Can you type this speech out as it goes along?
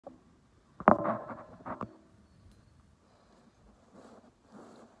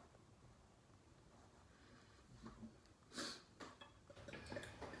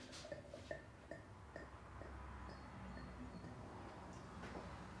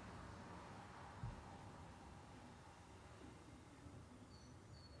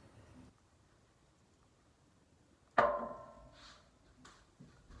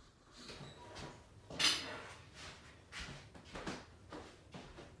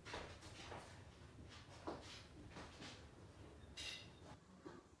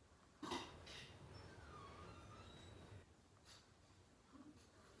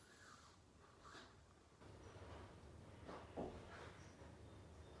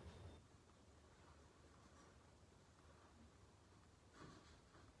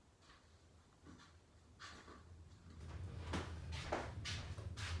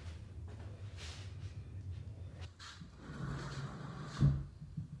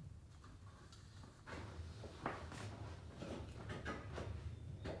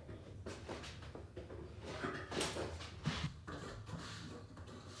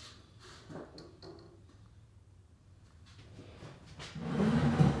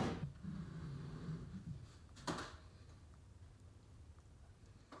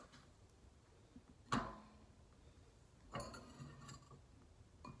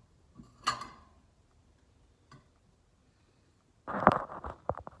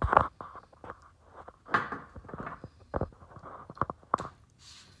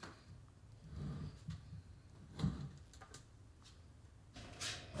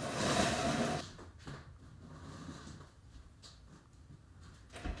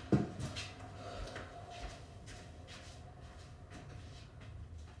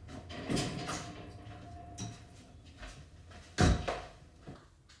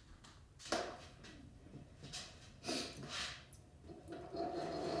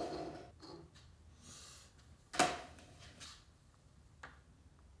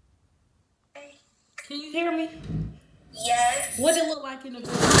Can you hear me? Yes. What did it look like in the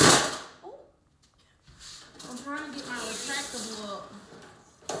video? Oh. I'm trying to get my retractable up.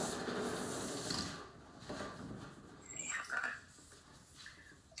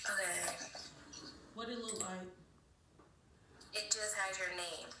 Okay. What did it look like? It just has your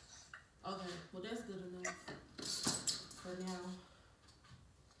name. Okay, well that's good enough for now.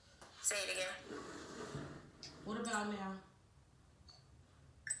 Say it again. What about now?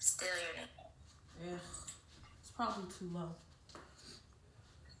 Still your name. Yeah, it's probably too low.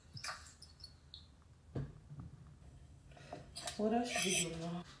 Well, that should be good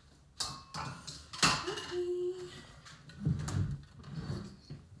enough.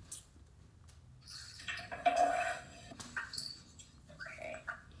 Okay.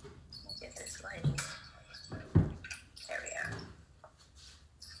 Let's get this lighting. There we are.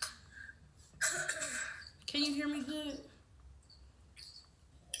 Can you hear me good?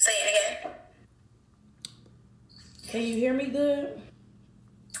 Say it again. Can you hear me good?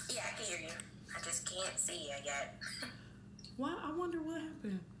 Yeah, I can hear you. I just can't see you yet. Why? I wonder what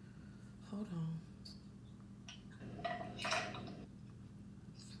happened. Hold on.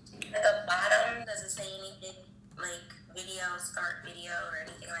 At the bottom, does it say anything like video, start video, or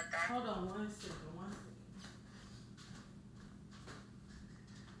anything like that? Hold on 1 second.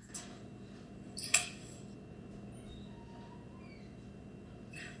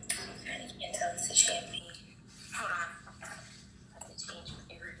 I can't tell this is champagne. Hold on. I have to change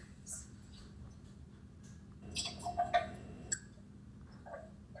my earrings.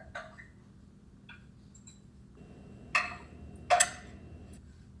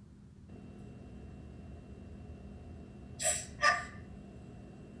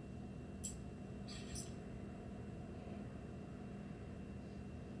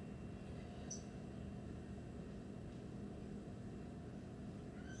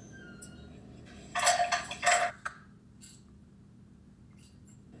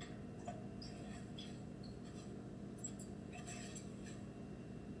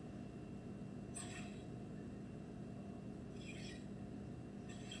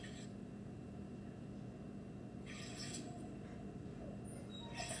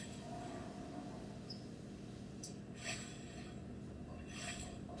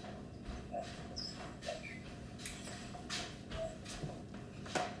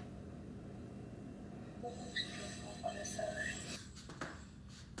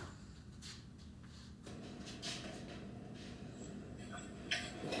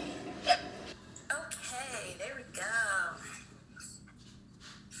 Okay, there we go.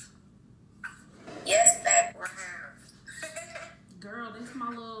 Yes, back round. Girl, that's my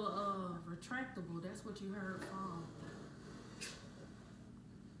little retractable. That's what you heard from.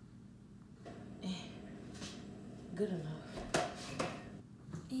 Good enough.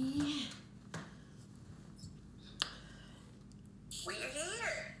 We're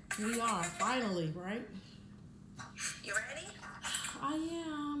here. We are, finally, right? You ready? I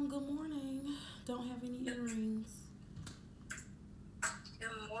am. Good morning. Don't have any earrings.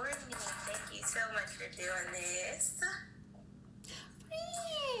 Good morning. Thank you so much for doing this.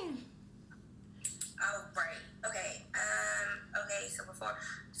 Oh, right. Okay. Okay, so I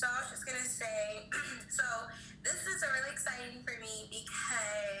was just gonna say, so this is really exciting for me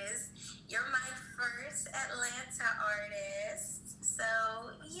because you're my first Atlanta artist. So,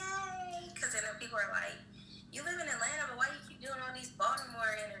 yay! Because I know people are like, you live in Atlanta, but why do you keep doing all these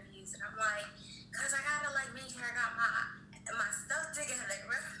Baltimore interviews? And I'm like, because I gotta make sure I got my stuff together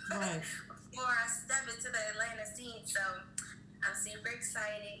Right. before I step into the Atlanta scene. So I'm super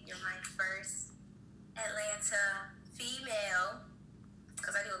excited. You're my first Atlanta female,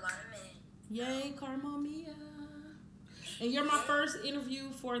 because I do a lot of men. Yay, Karmelmey8. And you're my first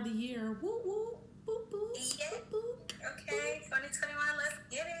interview for the year. Woo woo, boop boop. Yeah. Boop, boop. Okay, 2021, let's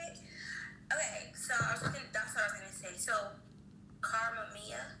get it. Okay, so that's what I was gonna say. So,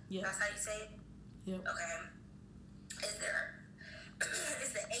 Karmelmey8, Yeah. that's how you say it? Yep. Okay.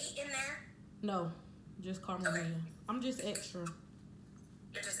 Is the 8 in there? No, just Karmelmey8. Okay. I'm just extra.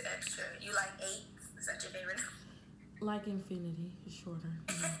 You're just extra. You like 8? Is that your favorite? Like infinity, it's shorter.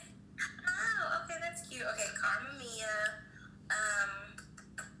 Yeah. Oh, okay, that's cute. Okay, Karmelmey8,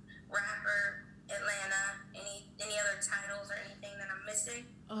 rapper, Atlanta. Any other titles or anything that I'm missing?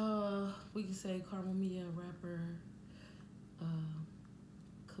 We can say Karmelmey8, rapper,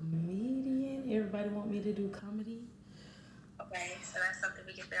 comedian. Everybody want me to do comedy? Okay, so that's something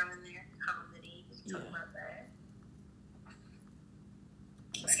we can throw in there. Comedy. We can talk about that.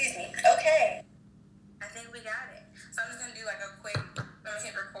 Excuse me. Okay. I think we got it. So I'm just going to do like a quick, I'm going to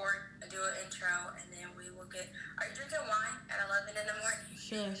hit record and do an intro, and then we will get, are you drinking wine at 11 in the morning?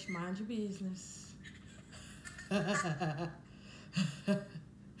 Shush, mind your business.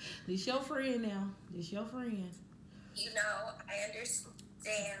 This your friend now. This your friend. You know, I understand.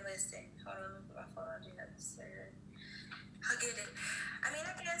 Listen, hold on, let me put my phone on. Do not disturb. I'll get it. I mean,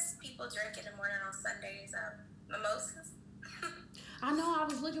 I guess people drink in the morning on Sundays. Mimosas. I know I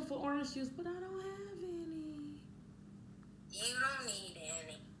was looking for orange juice, but I don't have any. You don't need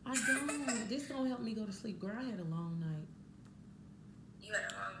any. I don't. This gonna help me go to sleep. Girl, I had a long night. You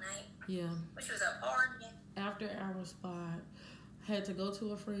had a long night? Yeah. But you was up partying? After our spot, had to go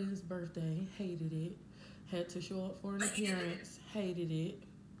to a friend's birthday. Hated it. Had to show up for an appearance. Hated it.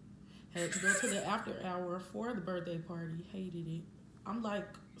 Had to go to the after hour for the birthday party. Hated it. I'm like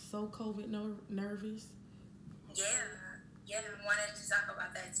so COVID nervous. Yeah. Yeah, I wanted to talk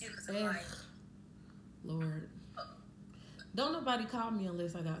about that too because I'm like, Lord. Don't nobody call me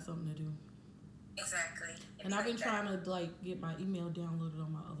unless I got something to do. Exactly. And I've been trying to like get my email downloaded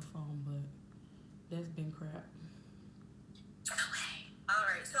on my other phone, but that's been crap. Okay. All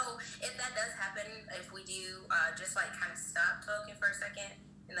right. So if that does happen, if we do just like kind of stop talking for a second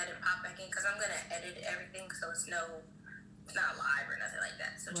and let it pop back in, because I'm gonna edit everything so it's not live or nothing like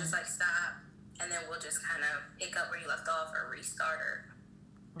that. So just like stop, and then we'll just kind of pick up where you left off or restart or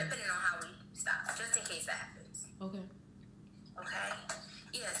depending on how we stop, just in case that happens. Okay. Okay.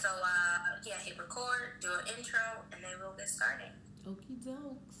 Yeah. So hit record, do an intro, and then we'll get started. Okie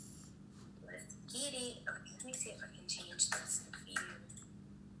dokes. Let's get it. Okay, let me see if I can change this view.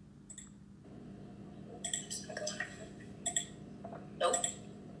 Nope.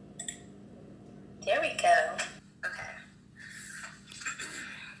 There we go. Okay.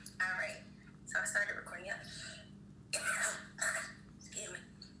 All right. So I started recording. Excuse me.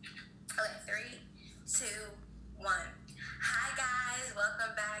 Okay, 3, 2, 1. Hi guys,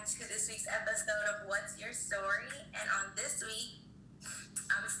 welcome back to this week's episode of What's Your Story? And on this week,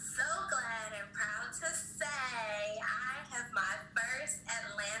 I'm so glad and proud to say I have my first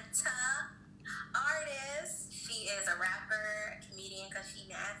Atlanta artist. She is a rapper, comedian, because she's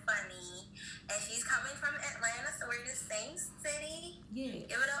not funny. And she's coming from Atlanta, so we're in the same city. Yeah.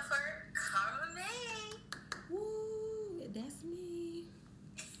 Give it up for Karmelmey8. Woo, that's me.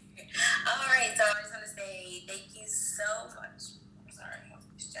 All right, so I just want to say thank you so much. I'm sorry,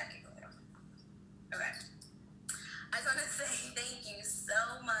 this jacket going on. Okay. I just want to say thank you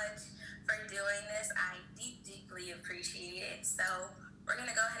so much for doing this. I deeply appreciate it. So we're going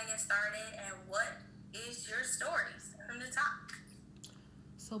to go ahead and get started. And what is your story from the top?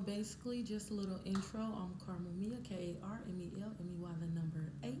 So basically, just a little intro. I'm Karmelmey8,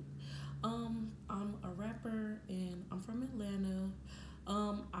 Karmelmey8. I'm a rapper, and I'm from Atlanta.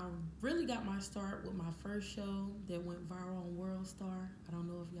 I really got my start with my first show that went viral on World Star. I don't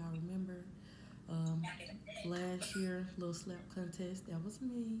know if y'all remember. Last year, little slap contest, that was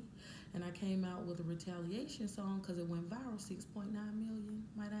me. And I came out with a retaliation song because it went viral, 6.9 million,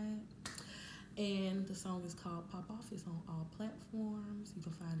 might I add. And the song is called Pop Off. It's on all platforms. You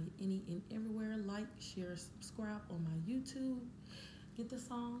can find it any and everywhere. Like, share, subscribe on my YouTube. Get the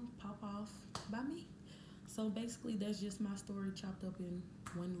song Pop Off by me. So basically, that's just my story chopped up in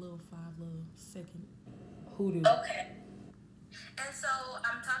one little 5-second hoodoo. Okay. And so,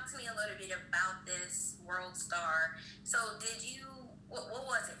 talk to me a little bit about this World Star. So, what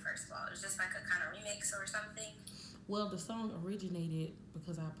was it, first of all? It was just like a kind of remix or something? Well, the song originated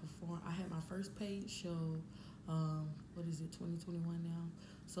because I had my first paid show, 2021 now?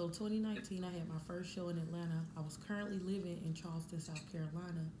 So 2019, I had my first show in Atlanta. I was currently living in Charleston, South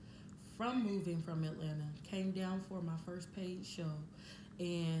Carolina. Moving from Atlanta, came down for my first paid show,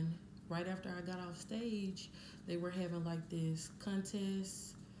 and right after I got off stage, they were having like this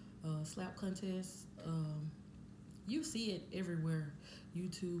contest, slap contest. You see it everywhere,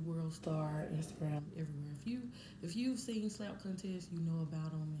 YouTube, World Star, Instagram, everywhere. If you've seen slap contests, you know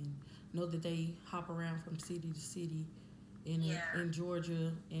about them and know that they hop around from city to city in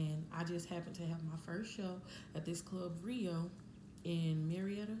Georgia. And I just happened to have my first show at this club Rio in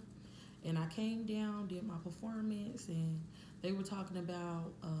Marietta. And I came down, did my performance, and they were talking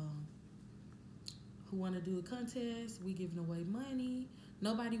about who want to do a contest. We giving away money.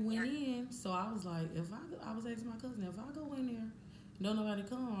 Nobody went in, so I was like, I was asking my cousin, if I go in there, don't nobody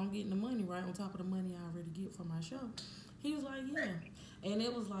come, I'm getting the money right on top of the money I already get for my show. He was like, yeah. And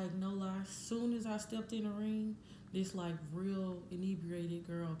it was like, no lie, as soon as I stepped in the ring, this like real inebriated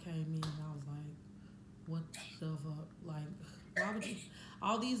girl came in, and I was like, what the fuck? Like, why would you...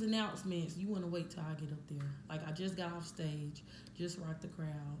 All these announcements, you want to wait till I get up there. Like, I just got off stage, just rocked the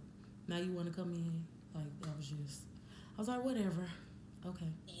crowd. Now you want to come in? Like, that was just... I was like, whatever.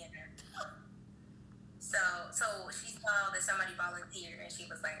 Okay. Yeah. So she saw that somebody volunteered, and she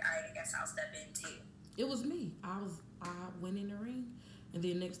was like, all right, I guess I'll step in, too. it was me. I went in the ring, and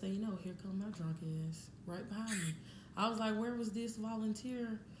then next thing you know, here come my drunk ass right behind me. I was like, where was this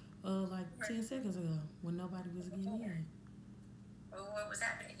volunteer like 10 seconds ago when nobody was getting in? Well, what was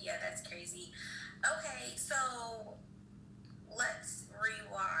happening? Yeah, that's crazy. Okay, so let's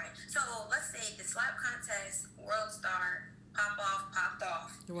rewind. So let's say the slap contest, World Star, popped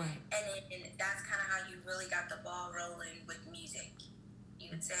off. Right. And that's kind of how you really got the ball rolling with music, you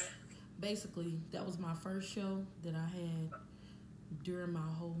would say? Basically, that was my first show that I had during my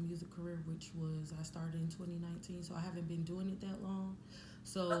whole music career, which was, I started in 2019, so I haven't been doing it that long.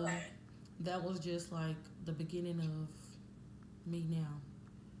 So that was just like the beginning of me now.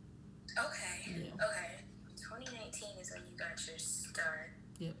 Okay. Yeah. Okay. 2019 is when you got your start.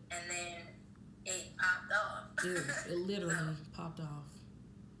 Yep. And then it popped off. It literally popped off.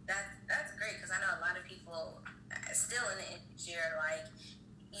 That's great, because I know a lot of people still in the industry are like,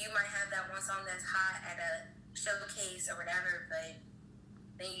 you might have that one song that's hot at a showcase or whatever, but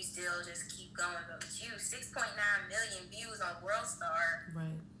then you still just keep going. But with you, 6.9 million views on World Star.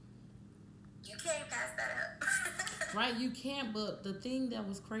 Right. You can't pass that up. Right, you can't, but the thing that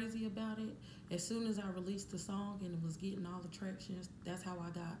was crazy about it, as soon as I released the song and it was getting all the traction, that's how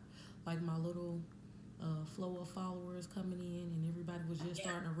I got like my little flow of followers coming in, and everybody was just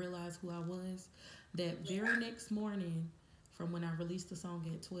starting to realize who I was. That very next morning, from when I released the song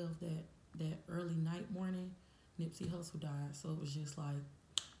at 12, that early night morning, Nipsey Hussle died. So it was just like,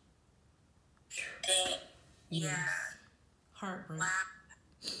 yeah, heartbreak. Wow.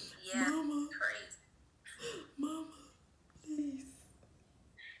 Yeah, Mama, crazy. Mama, please.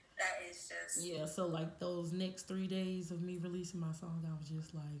 That is just... Yeah, so like those next 3 days of me releasing my song, I was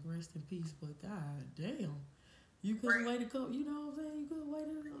just like, rest in peace. But god damn, you couldn't wait to go. You know what I'm saying? You couldn't wait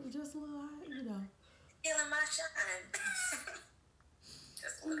to just a little, you know. Feeling my shine.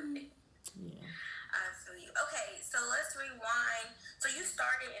 Just a little bit. Yeah. I feel you. Okay, so let's rewind. So you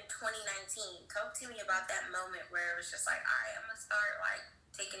started in 2019. Talk to me about that moment where it was just like, all right, I'm gonna start like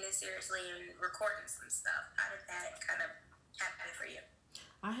taking this seriously and recording some stuff. How did that kind of happen for you?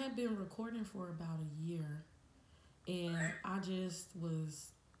 I had been recording for about a year, and I just was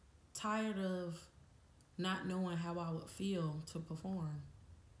tired of not knowing how I would feel to perform,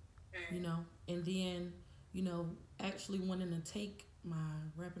 you know, and then, you know, actually wanting to take my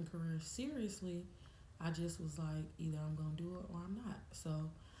rapping career seriously. I just was like, either I'm going to do it or I'm not.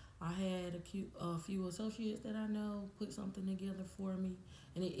 So I had a few associates that I know put something together for me,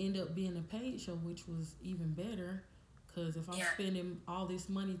 and it ended up being a paid show, which was even better. Because if I'm spending all this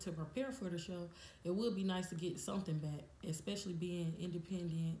money to prepare for the show, it would be nice to get something back, especially being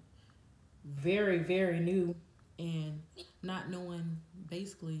independent, very, very new, and not knowing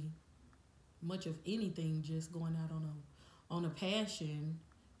basically much of anything, just going out on a passion,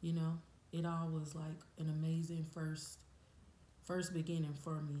 you know. It all was like an amazing first beginning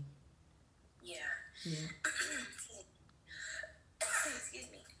for me. Yeah. Yeah. Excuse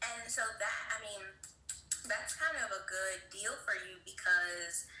me. And so that, I mean, that's kind of a good deal for you,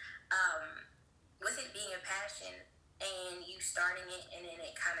 because with it being a passion and you starting it and then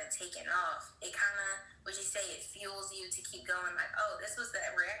it kind of taking off, it kind of, would you say it fuels you to keep going, like, oh, this was the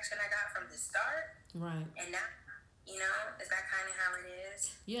reaction I got from the start? Right. And now, you know, is that kind of how it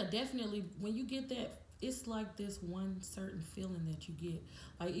is? Yeah, definitely. When you get that, it's like this one certain feeling that you get.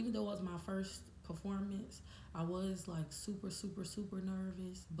 Like, even though it was my first performance, I was like super, super, super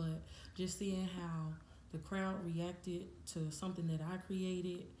nervous, but just seeing how the crowd reacted to something that I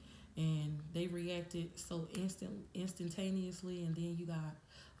created, and they reacted so instantaneously, and then you got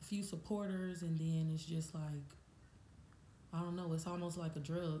a few supporters, and then it's just like, I don't know, it's almost like a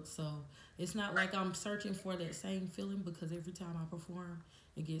drug. So it's not like I'm searching for that same feeling, because every time I perform,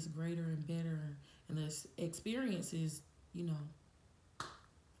 it gets greater and better, and the experience is, you know,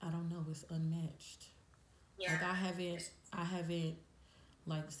 I don't know, it's unmatched. Yeah. Like I haven't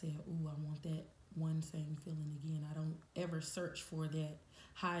like said, ooh, I want that one same feeling again. I don't ever search for that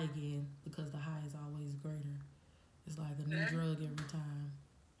high again, because the high is always greater. It's like a new drug every time.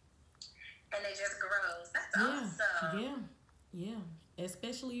 And it just grows. That's awesome. Yeah.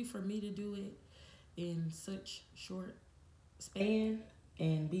 Especially for me to do it in such short span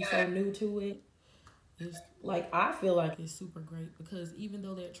and be so new to it. It's like, I feel like it's super great, because even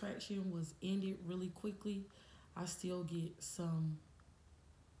though that traction was ended really quickly, I still get some,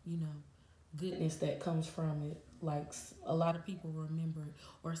 you know, goodness that comes from it. Like, a lot of people remember it,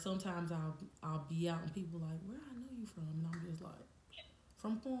 or sometimes I'll be out and people like, where I know you from, and I'm just like,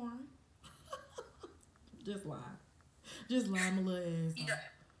 from porn. Just lie my little ass off.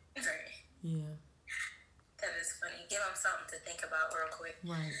 Right. Yeah. That is funny. Give them something to think about real quick.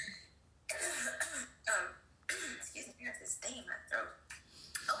 Right. Excuse me, I got this thing in my throat.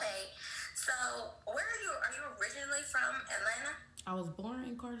 Okay, so where are you? Are you originally from Atlanta? I was born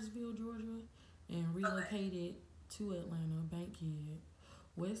in Cartersville, Georgia, and relocated to Atlanta, Bankhead,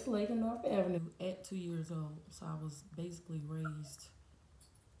 Westlake and North Avenue at 2 years old. So I was basically raised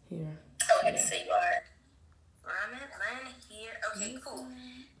here. Okay, so you are from Atlanta here. Okay, cool.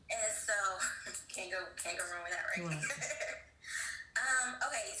 And so can't go wrong with that, right?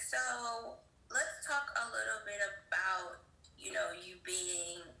 Okay, so let's talk a little bit about, you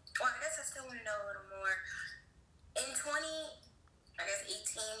being, well, I guess I still want to know a little more. In 18,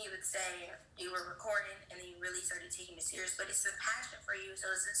 you would say you were recording and then you really started taking it serious, but it's a passion for you.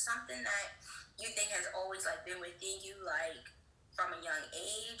 So is it something that you think has always like been within you, like from a young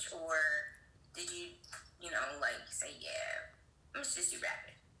age, or did you, like say, yeah, let's just do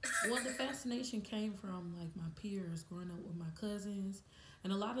rapping? Well, the fascination came from like my peers growing up with my cousins,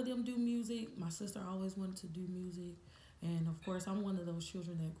 and a lot of them do music. My sister always wanted to do music, and of course, I'm one of those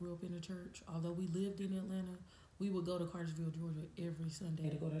children that grew up in the church. Although we lived in Atlanta, we would go to Cartersville, Georgia every Sunday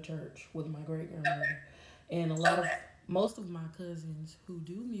to go to church with my great grandmother. And most of my cousins who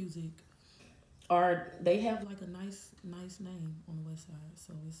do music they have like a nice name on the West Side,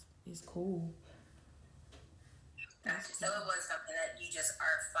 so it's cool. Gotcha. So it was something that you just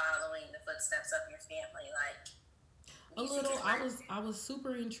are following the footsteps of your family, like a little. I was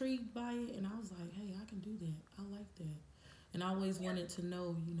super intrigued by it, and I was like, hey, I can do that. I like that, and I always wanted to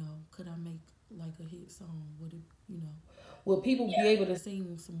know, could I make like a hit song? Would it, will people be able to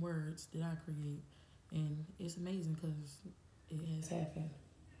sing some words that I create? And it's amazing because it has happened.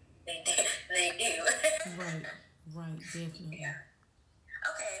 They do. Right, definitely. Yeah.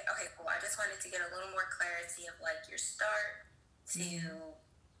 Okay, cool. I just wanted to get a little more clarity of like your start to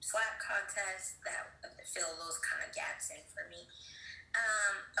slap contest that fill those kind of gaps in for me.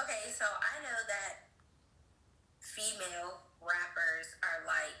 Okay, so I know that female rappers are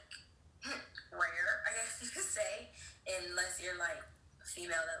like rare, I guess you could say, unless you're like a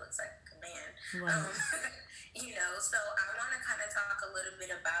female that looks like a man. Right. So I want to kind of talk a little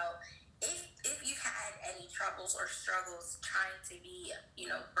bit about if you've had any troubles or struggles trying to be,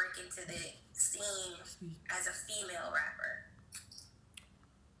 break into the scene as a female rapper.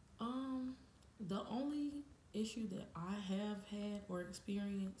 The only issue that I have had or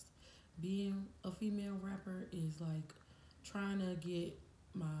experienced being a female rapper is like trying to get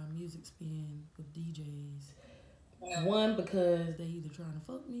my music spin with DJs. Yeah. One, because they either trying to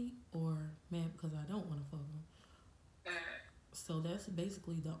fuck me, or mad because I don't want to fuck them. So that's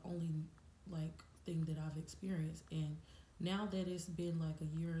basically the only like thing that I've experienced. And now that it's been like a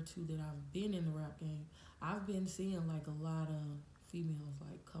year or two that I've been in the rap game, I've been seeing like a lot of females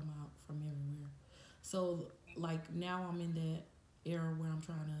like come out from everywhere. So like now I'm in that era where I'm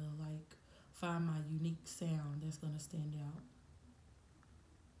trying to like find my unique sound that's gonna stand out.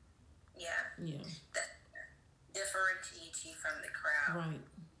 Yeah. That differentiates you from the crowd.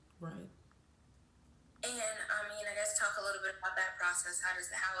 Right. And I guess talk a little bit about that process. How is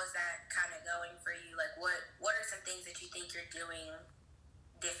that kind of going for you? Like, what are some things that you think you're doing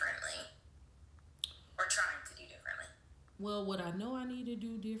differently, or trying to do differently? Well, what I know I need to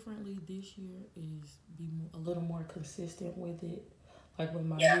do differently this year is be a little more consistent with it, like with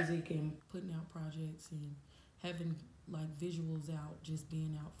my music and putting out projects and having like visuals out, just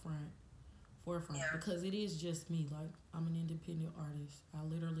being out forefront, because it is just me. Like, I'm an independent artist. I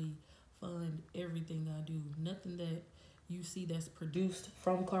literally fund everything I do. Nothing that you see that's produced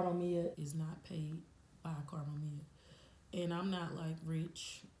from Karmelmey8 is not paid by Karmelmey8. And I'm not like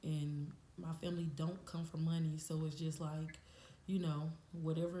rich, and my family don't come from money, so it's just like,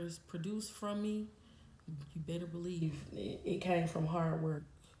 whatever is produced from me, you better believe it came from hard work.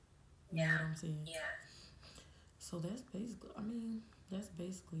 You know what I'm saying? Yeah. So that's basically it.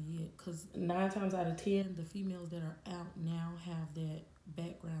 Because 9 times out of 10, the females that are out now have that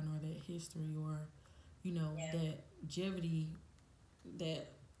background or that history or, that longevity that,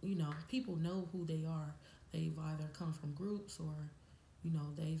 people know who they are. They've either come from groups or,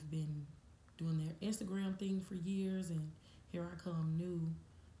 they've been doing their Instagram thing for years, and here I come new.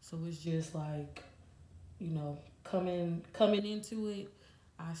 So it's just like, coming into it,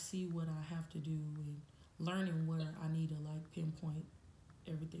 I see what I have to do and learning where I need to like pinpoint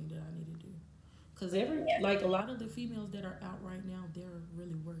everything that I need to do. Because like a lot of the females that are out right now, they're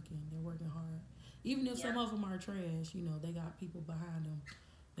really working. They're working hard. Even if some of them are trash, they got people behind them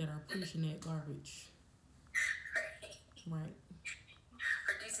that are pushing that garbage. Right.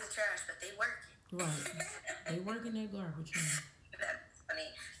 Producing trash, but they working. Right. They working that garbage. That's funny.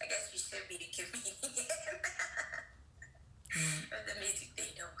 I guess you should be a comedian. But the music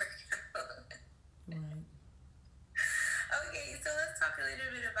they don't work out. a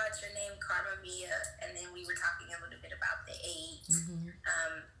little bit about your name, Karmelmey8, and then we were talking a little bit about the 8, and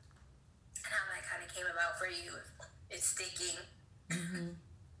how that kind of came about for you. It's sticking.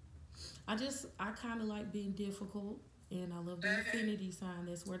 I kind of like being difficult, and I love the infinity sign.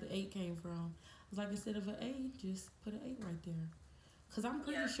 That's where the 8 came from. I was like, instead of an A, just put an 8 right there. Because I'm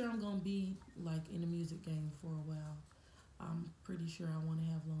pretty sure I'm going to be, like, in the music game for a while. I'm pretty sure I want to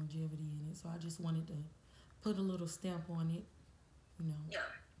have longevity in it. So I just wanted to put a little stamp on it, you know. Yeah.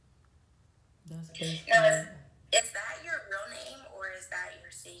 That's basically now, is that your real name, or is that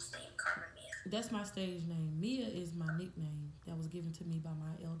your stage name, Karmelmey8? That's my stage name. Mia is my nickname that was given to me by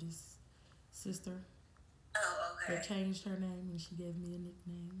my eldest sister. Oh, okay. They changed her name and she gave me a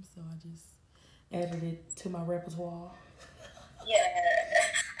nickname, so I just added it to my repertoire. Yeah,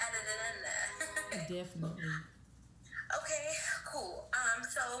 added it in there. Definitely. Okay, cool.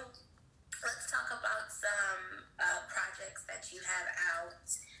 So let's talk about some projects that you have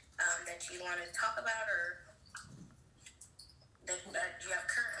out that you want to talk about, or that you have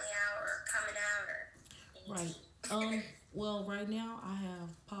currently out or coming out, or right. Well, right now I have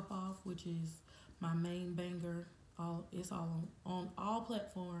Pop Off, which is my main banger. It's all on all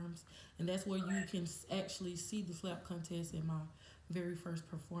platforms, and that's where you can actually see the slap contest in my very first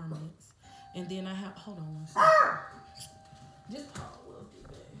performance. And then I have, hold on one second. Just pause a little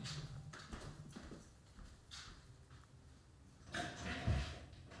bit.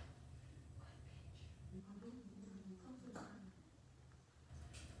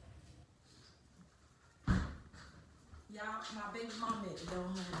 Y'all, my baby mama at the door,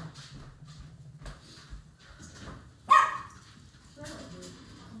 honey.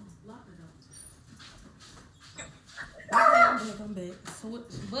 Lock it up. I'm back. So,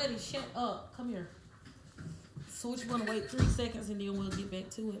 buddy, shut up. Come here. So what, you want to wait 3 seconds and then we'll get back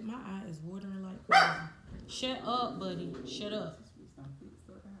to it? My eye is watering like crazy. Shut up, buddy. Shut up.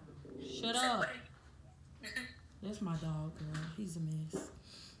 Shut up. That's my dog, girl. He's a mess.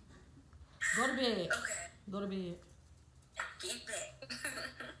 Go to bed. Okay. Go to bed. Get back.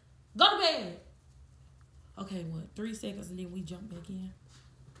 Go to bed. Okay, what? 3 seconds and then we jump back in?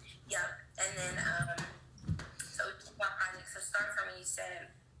 Yeah. And then, so my project, so start from when you said,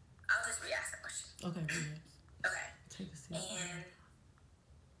 I'll just re-ask the question. Okay, relax. Okay. Take a seat. And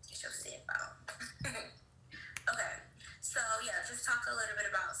get your sip out. Okay. So, yeah, just talk a little bit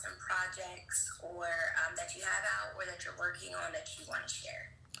about some projects or that you have out or that you're working on that you want to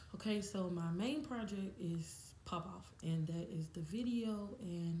share. Okay, so my main project is Pop Off, and that is the video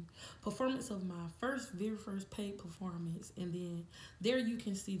and performance of my very first paid performance. And then there you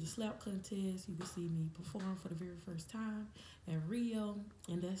can see the slap contest. You can see me perform for the very first time at Rio,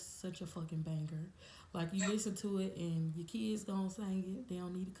 and that's such a fucking banger. Like, you listen to it and your kids gonna sing it. They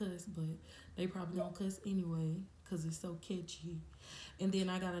don't need to cuss, but they probably don't cuss anyway because it's so catchy. And then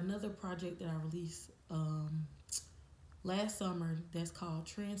I got another project that I released last summer that's called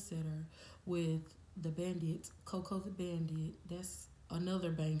Trendsetter with the Bandit, Coco the Bandit. That's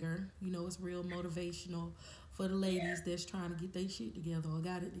another banger. You know, it's real motivational for the ladies that's trying to get their shit together or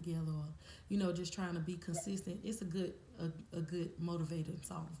got it together, or, you know, just trying to be consistent. It's a good motivating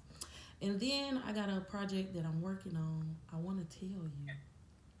song. And then I got a project that I'm working on. I want to tell you,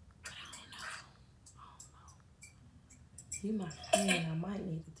 but I don't know. You my friend, I might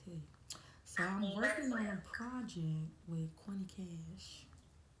need to tell you. So I'm working on a project with Quinny Cash.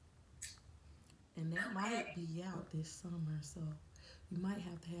 And that might be out this summer, so you might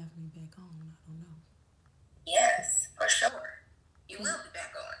have to have me back on. I don't know. Yes, for sure. You will be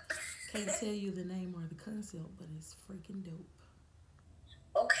back on. Can't tell you the name or the concept, but it's freaking dope.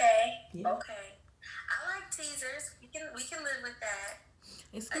 Okay. Yeah. Okay. I like teasers. We can live with that.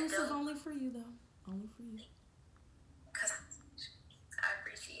 Exclusive only for you, though. Only for you. Cause I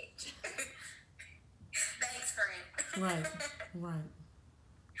appreciate you. Thanks, friend. Right. Right.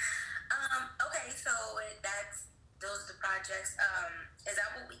 Okay, so those are the projects. Is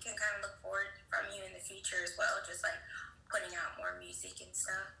that what we can kind of look forward from you in the future as well? Just like putting out more music and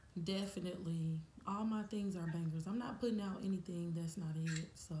stuff? Definitely. All my things are bangers. I'm not putting out anything that's not a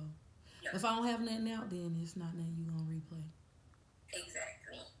hit. So if I don't have nothing out, then it's not nothing you're going to replay.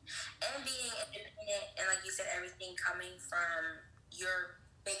 Exactly. And being independent, and like you said, everything coming from your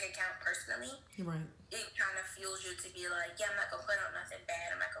bank account personally. Right. It kind of fuels you to be like, yeah, I'm not going to put out nothing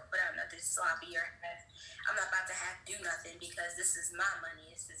bad. I'm not going to put out nothing sloppy or I'm not about to have to do nothing because this is my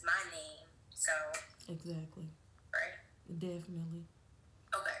money. This is my name. So. Exactly. Right? Definitely.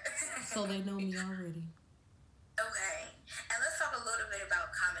 Okay. So they know me already. Okay. And let's talk a little bit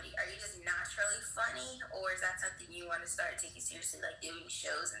about comedy. Are you just naturally funny, or is that something you want to start taking seriously, like doing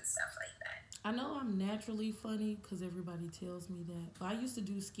shows and stuff like that? I know I'm naturally funny because everybody tells me that. But I used to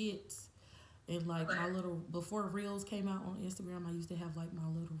do skits and like Okay. my little before reels came out on Instagram. I used to have like my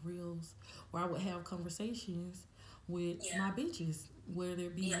little reels where I would have conversations with Yeah. my bitches, whether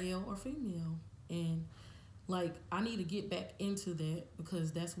it be Yeah. male or female, and like I need to get back into that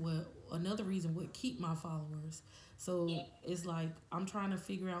because that's what another reason would keep my followers. So it's like I'm trying to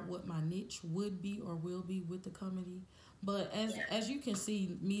figure out what my niche would be or will be with the comedy. But Yeah. as you can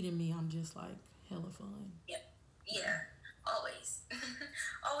see, meeting me, I'm just like hella fun. Yeah. Yeah. Always.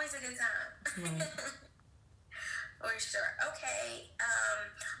 Always a good time. Right. For sure. Okay.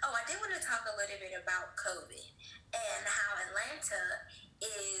 Oh, I did want to talk a little bit about COVID and how Atlanta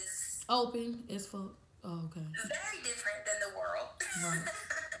is Open as fuck. Oh, okay. very different than the world. Right.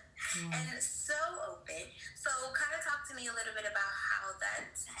 And so open. So kind of talk to me a little bit about how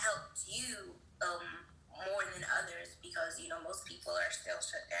that's helped you more than others because, you know, most people are still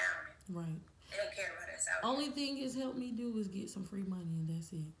shut down. Right. They don't care about us out Only thing it's helped me do is get some free money, and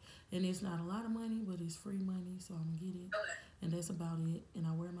that's it. And it's not a lot of money, but it's free money, so I'm gonna get it. Okay. And that's about it. And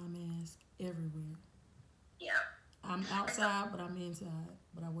I wear my mask everywhere. Yeah. I'm outside, but I'm inside.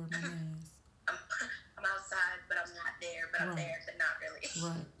 But I wear my mask. I'm outside, but I'm not there. But I'm Right. there, but not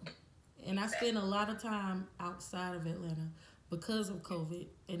really. Right. And I spend a lot of time outside of Atlanta because of COVID,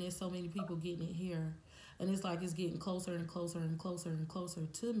 and there's so many people getting it here. And it's like it's getting closer and closer and closer and closer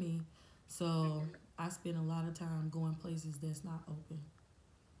to me. So I spend a lot of time going places that's not open.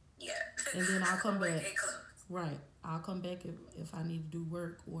 Yeah. And then I'll come back. Get close. Right. I'll come back if I need to do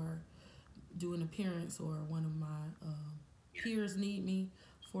work or do an appearance or one of my peers need me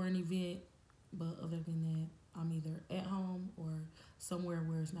for an event. But other than that, I'm either at home or somewhere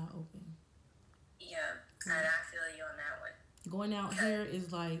where it's not open. Yeah. And I feel you on that one. Going out here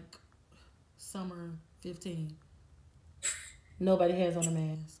is like summer 15. Nobody has on a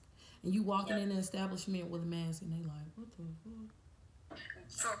mask. And you walking in an establishment with a mask and they like, what the fuck?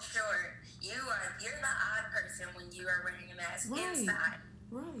 For sure. You're the odd person when you are wearing a mask Right. inside.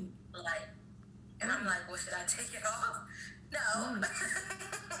 Right. Like, and I'm like, well, should I take it off? No.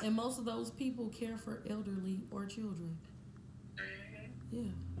 Right. And most of those people care for elderly or children. Mm-hmm.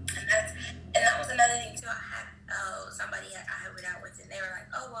 Yeah. And that was another thing too. I had somebody I went out with, and they were like,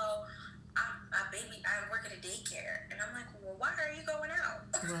 "Oh well, I work at a daycare," and I'm like, "Well, why are you going out?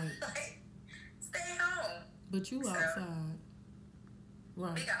 Right. Like, stay home." But you outside.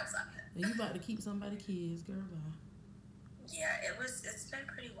 Right. Big outside. And you about to keep somebody's kids, girl, bye. Yeah, it's been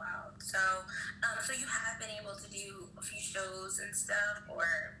pretty wild. So, so you have been able to do a few shows and stuff, or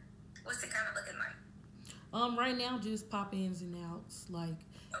what's it kind of looking like? Right now just pop-ins and outs. Like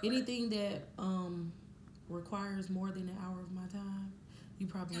anything that requires more than an hour of my time, you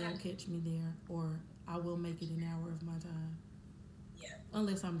probably won't catch me there, or I will make it an hour of my time. Yeah.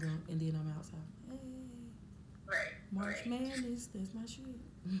 Unless I'm drunk and then I'm outside. Hey, Right. March Right. Madness, that's my shit.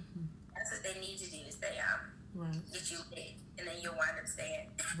 That's what they need to do is they Right. get you big, and then you'll wind up staying.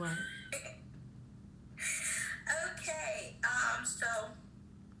 Right. Okay. So,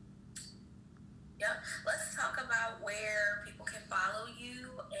 yeah, let's talk about where people can follow you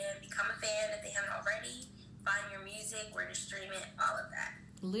and become a fan if they haven't already. Find your music, where to stream it, all of that.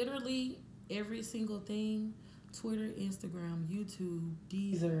 Literally every single thing: Twitter, Instagram, YouTube,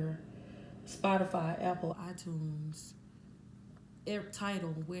 Deezer, Spotify, Apple, iTunes, Tidal,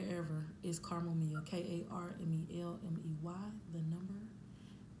 wherever is Karmelmey8, Karmelmey, the number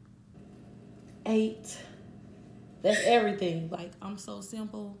 8. That's everything. Like, I'm so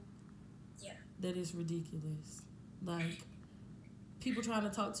simple. Yeah. That it's ridiculous. Like, people trying to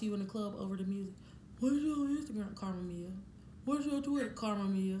talk to you in the club over the music. What's your Instagram, Karmelmey8? What's your Twitter,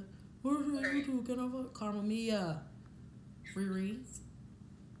 Karmelmey8? What's your YouTube? Can I vote? Karmelmey8. Riri.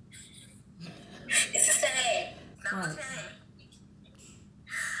 It's the same. Not Right. the same.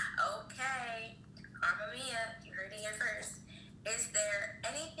 Okay. Karmelmey8, you heard it here first. Is there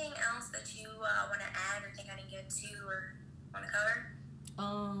anything else that you want to add or think I didn't get to or want to cover?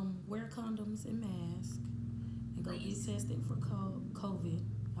 Wear condoms and mask, and go Please. get tested for COVID.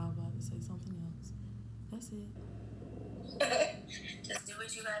 I was about to say something else. That's it. Just do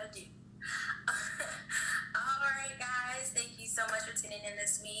what you gotta do. All right, guys. Thank you so much for tuning in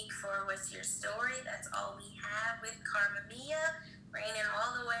this week for What's Your Story. That's all we have with Karmelmey8, bringing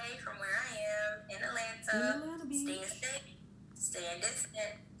all the way from where I am in Atlanta. Staying safe, staying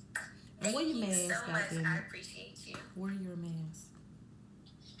distant. And wear your Thank you mask so out much. there. I appreciate you. Wear your mask.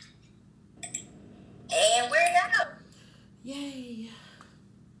 And we're out. Yay!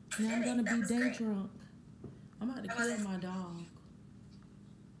 Now I'm gonna That be was day great. drunk. I'm about to How was kill it? my dog.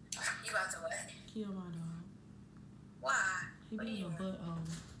 You about to what? Kill my dog. Why? He What do be in you a want? butthole.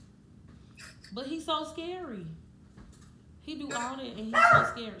 But he's so scary. He do all that and he's so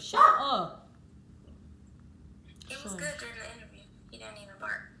scary. Shut up. It was good during the interview. He didn't even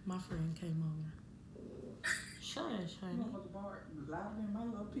bark. My friend came over. Shush, honey. Louder than my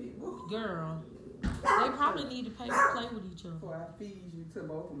little people. Girl, they probably need to play with each other. Before I feed you to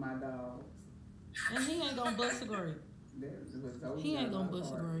both of my dogs. And he ain't gonna bust a grape. He ain't gonna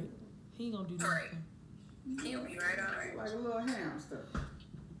bust a grape. He ain't gonna do nothing. He'll be right on it. Like a little hamster.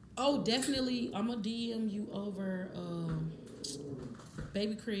 Oh, definitely. I'm gonna DM you over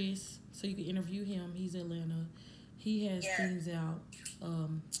Baby Chris so you can interview him. He's Atlanta. He has things out.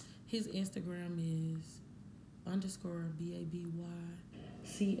 His Instagram is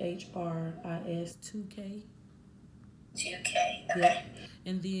 _BABYCHRIS2K. 2K. Okay. Yeah.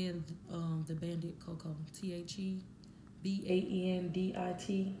 And then the Bandit Coco.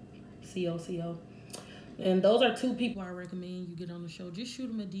 THEBANDITCOCO. And those are two people I recommend you get on the show. Just shoot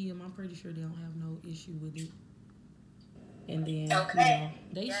them a DM. I'm pretty sure they don't have no issue with it. And then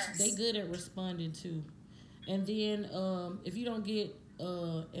they good at responding too. And then if you don't get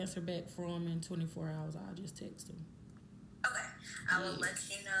answer back from in 24 hours, I'll just text them. Okay, I will let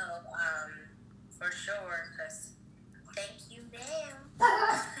you know for sure. Cause thank you, damn.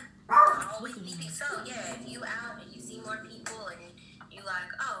 Always be so. Yeah, if you out and you see more people and you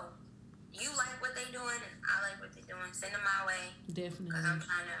like, oh, you like what they doing and I like what they doing, send them my way. Definitely. Cause I'm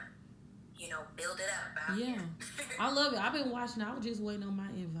trying to, build it up out here. I love it. I've been watching. I was just waiting on my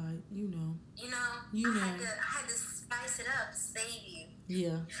invite. You know. I had to spice it up to save you.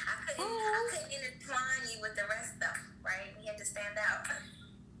 Yeah. I couldn't intertwine you with the rest of them, right? We had to stand out.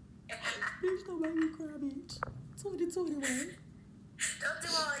 Bitch, don't make me cry, bitch. 2021. Don't do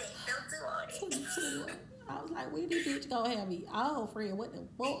all that. 2021. I was like, where this bitch gonna have me? Oh, friend, what the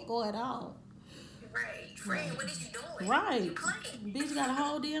fuck going on? Right. Friend, what is you doing? Right. You playing. Bitch got a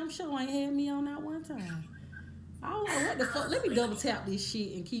whole damn show. Ain't had me on that one time. I was like, what the fuck? Let me double tap this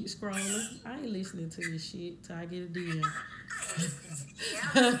shit and keep scrolling. I ain't listening to this shit till I get a DM.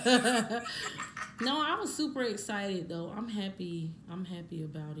 No, I was super excited though. I'm happy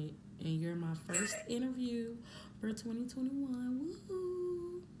about it. And you're my first interview for 2021.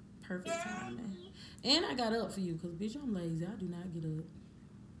 Woohoo! Perfect timing. And I got up for you because bitch, I'm lazy. I do not get up.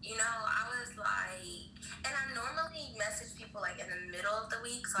 I was like, and I normally message people like in the middle of the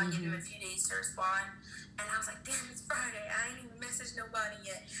week, so I give them a few days to respond. And I was like, damn, it's Friday. I ain't even messaged nobody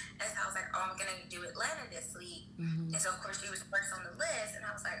yet. And I was like, oh, I'm gonna do Atlanta this week. And so of course she was first on the list, and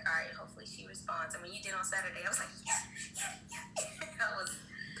I was like, all right, hopefully she responds. And when you did on Saturday, I was like, yeah.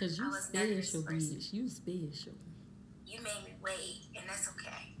 Cause you special, bitch. You special. You made me wait, and that's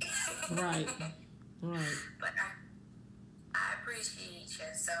okay. Right. But I appreciate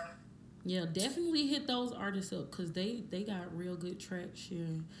you, so. Yeah, definitely hit those artists up because they got real good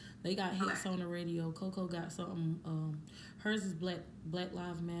traction. They got hits on the radio. Coco got something. Hers is Black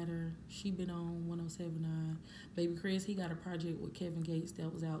Lives Matter. She been on 107.9. Baby Chris, he got a project with Kevin Gates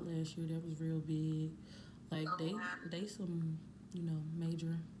that was out last year. That was real big. Like they some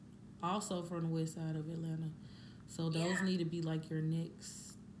major. Also from the west side of Atlanta. So those need to be like your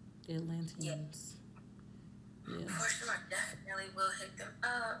next Atlanteans. Yeah. For sure, definitely will hit them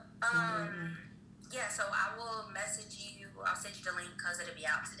up. So I will message you. I'll send you the link because it'll be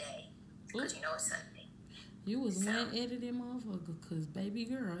out today. Because it's Sunday. You was one editing motherfucker because, baby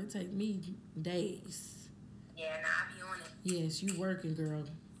girl, it take me days. Yeah, I be on it. Yes, you working, girl.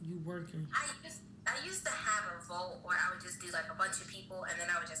 You working. I used to have a vote where I would just do like a bunch of people and then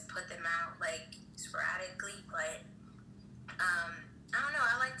I would just put them out like sporadically, but I don't know.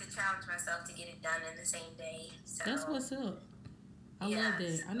 I like to challenge myself to get it done in the same day. So that's what's up. I love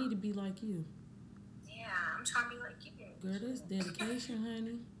that. I need to be like you. Yeah, I'm trying to be like you. Girl, that's dedication,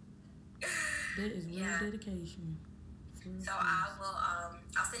 honey. That is real dedication. So I will.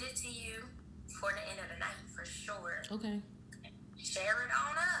 I'll send it to you before the end of the night for sure. Okay. Share it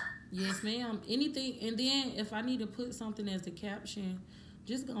on up. Yes, ma'am. Anything, and then if I need to put something as the caption,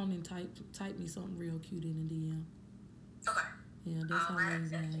 just go on and type me something real cute in the DM. Okay. Yeah, that's how I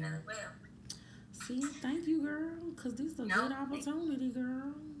definitely will. See, thank you, girl, because this is a good opportunity,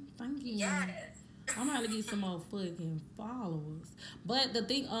 girl. Thank you. Yes. I'm going to get some more fucking followers. But the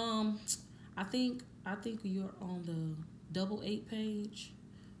thing, I think you're on the 88 page,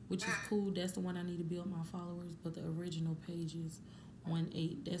 which is cool. That's the one I need to build my followers. But the original page is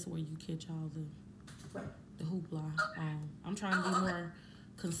 18. That's where you catch all the hoopla. Okay. I'm trying to be more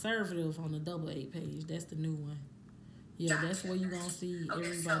conservative on the 88 page. That's the new one. Yeah, that's where you're going to see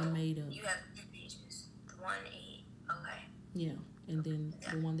everybody made up. You have two pages. The 1-8. Okay. Yeah, and then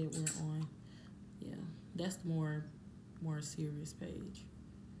the one that we're on. Yeah, that's the more serious page.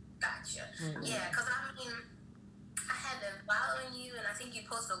 Gotcha. Right. Yeah, because I mean, I had been following you, and I think you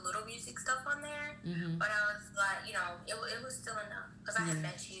post a little music stuff on there. Mm-hmm. But I was like, you know, it was still enough because I had Yeah.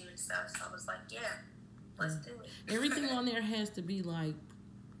 met you and stuff. So I was like, yeah, let's do it. Everything on there has to be like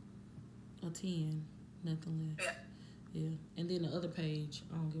a 10, nothing less. Yeah. Yeah. And then the other page,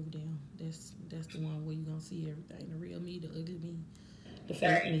 I don't give a damn. That's the one where you're gonna see everything. The real me, the ugly me, the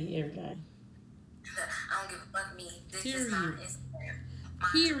fake me, everything. I don't give a fuck me. This Period. is not Instagram.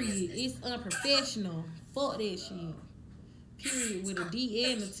 Mind your Period. business. It's unprofessional. Fuck that shit. Period. With a D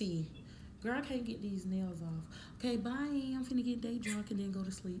and a T. Girl, I can't get these nails off. Okay, bye. I'm finna get day drunk and then go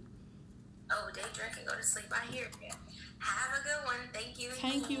to sleep. Oh, day drink and go to sleep. I hear you. Have a good one. Thank you.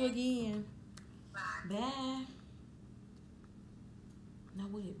 Thank you again. Bye. Bye. Now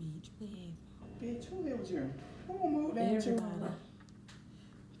what, bitch? What happened? Bitch, who hit you? Who moved that Everybody.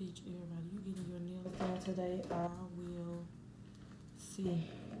 to? Bitch, everybody. You getting your nails done today? I will see.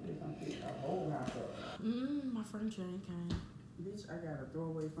 They gonna get a whole house up. My furniture ain't came. Bitch, I got a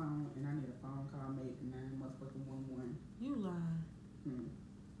throwaway phone and I need a phone call made 9 motherfucking 11. You lying. Hmm.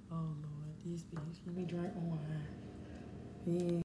 Oh, Lord. This bitch. Let me drink my wine. Yeah.